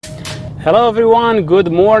Hello everyone,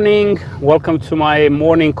 good morning. Welcome to my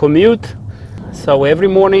morning commute. So every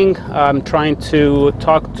morning I'm trying to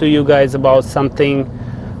talk to you guys about something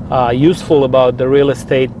useful about the real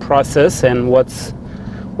estate process and what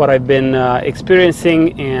I've been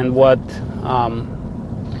experiencing and what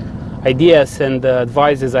ideas and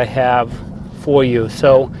advices I have for you.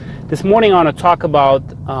 So this morning I want to talk about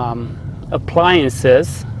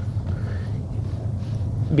appliances,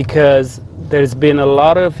 because there's been a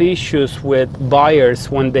lot of issues with buyers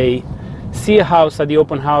when they see a house at the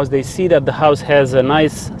open house. They see that the house has a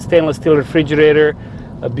nice stainless steel refrigerator,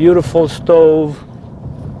 a beautiful stove,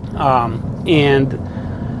 and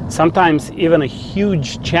sometimes even a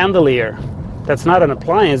huge chandelier. That's not an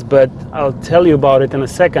appliance, but I'll tell you about it in a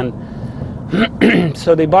second.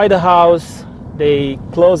 So they buy the house, they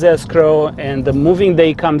close escrow, and the moving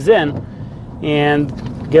day comes in, and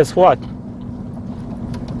guess what?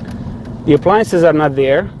 The appliances are not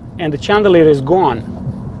there and the chandelier is gone.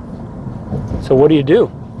 So what do you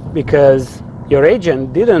do? Because your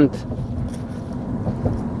agent didn't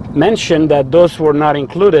mention that those were not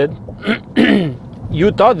included.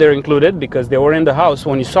 You thought they're included because they were in the house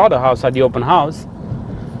when you saw the house at the open house.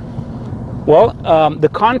 Well, the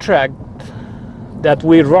contract that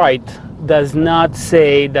we write does not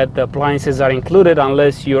say that the appliances are included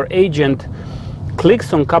unless your agent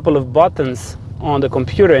clicks on a couple of buttons on the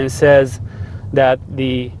computer and says that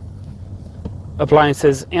the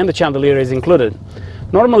appliances and the chandelier is included.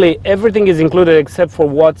 Normally everything is included except for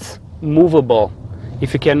what's movable.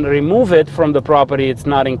 If you can remove it from the property, it's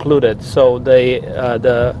not included. So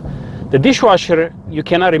the dishwasher, you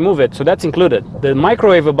cannot remove it, so that's included. The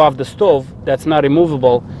microwave above the stove, that's not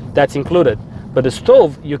removable, that's included. But the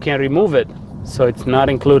stove, you can remove it, so it's not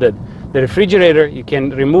included. The refrigerator, you can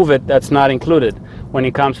remove it, that's not included. When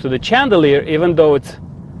it comes to the chandelier, even though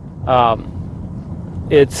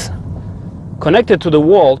it's connected to the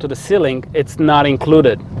wall, to the ceiling, it's not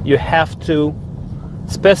included. You have to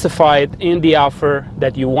specify it in the offer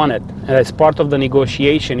that you want it, and as part of the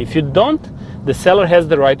negotiation. If you don't, the seller has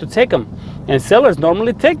the right to take them, and sellers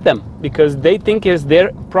normally take them because they think it's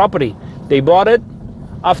their property. They bought it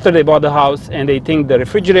after they bought the house, and they think the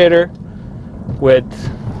refrigerator with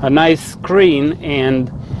a nice screen and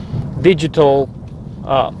digital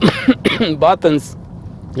buttons,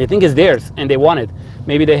 they think it's theirs and they want it.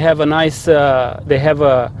 Maybe they have a nice they have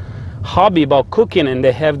a hobby about cooking, and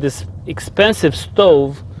they have this expensive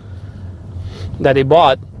stove that they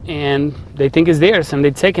bought and they think it's theirs and they're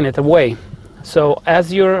taking it away. So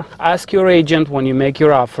ask your agent when you make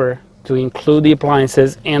your offer to include the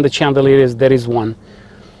appliances and the chandeliers. There is one,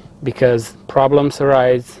 because problems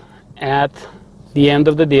arise at the end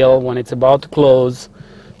of the deal when it's about to close.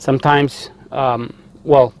 Sometimes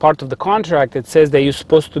part of the contract, it says that you're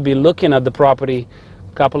supposed to be looking at the property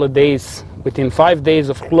a couple of days, within 5 days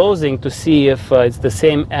of closing, to see if it's the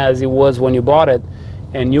same as it was when you bought it.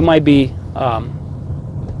 And you might be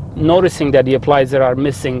noticing that the appliances are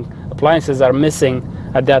missing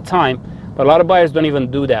at that time. But a lot of buyers don't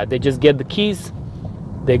even do that. They just get the keys,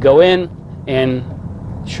 they go in, and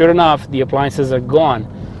sure enough, the appliances are gone.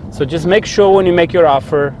 So just make sure when you make your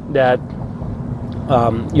offer that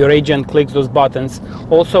your agent clicks those buttons.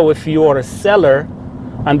 Also, if you're a seller,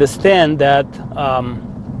 understand that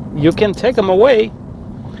you can take them away,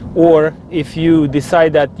 or if you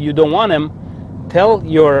decide that you don't want them, tell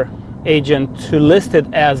your agent to list it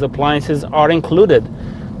as appliances are included,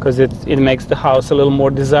 because it makes the house a little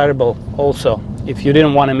more desirable also, if you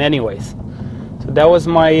didn't want them anyways. So that was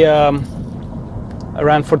my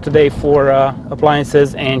rant for today for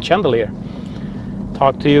appliances and chandelier.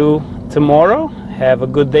 Talk to you tomorrow. Have a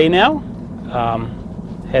good day now.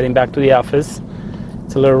 Heading back to the office.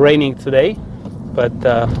 It's a little raining today, but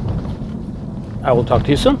I will talk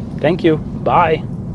to you soon. Thank you. Bye.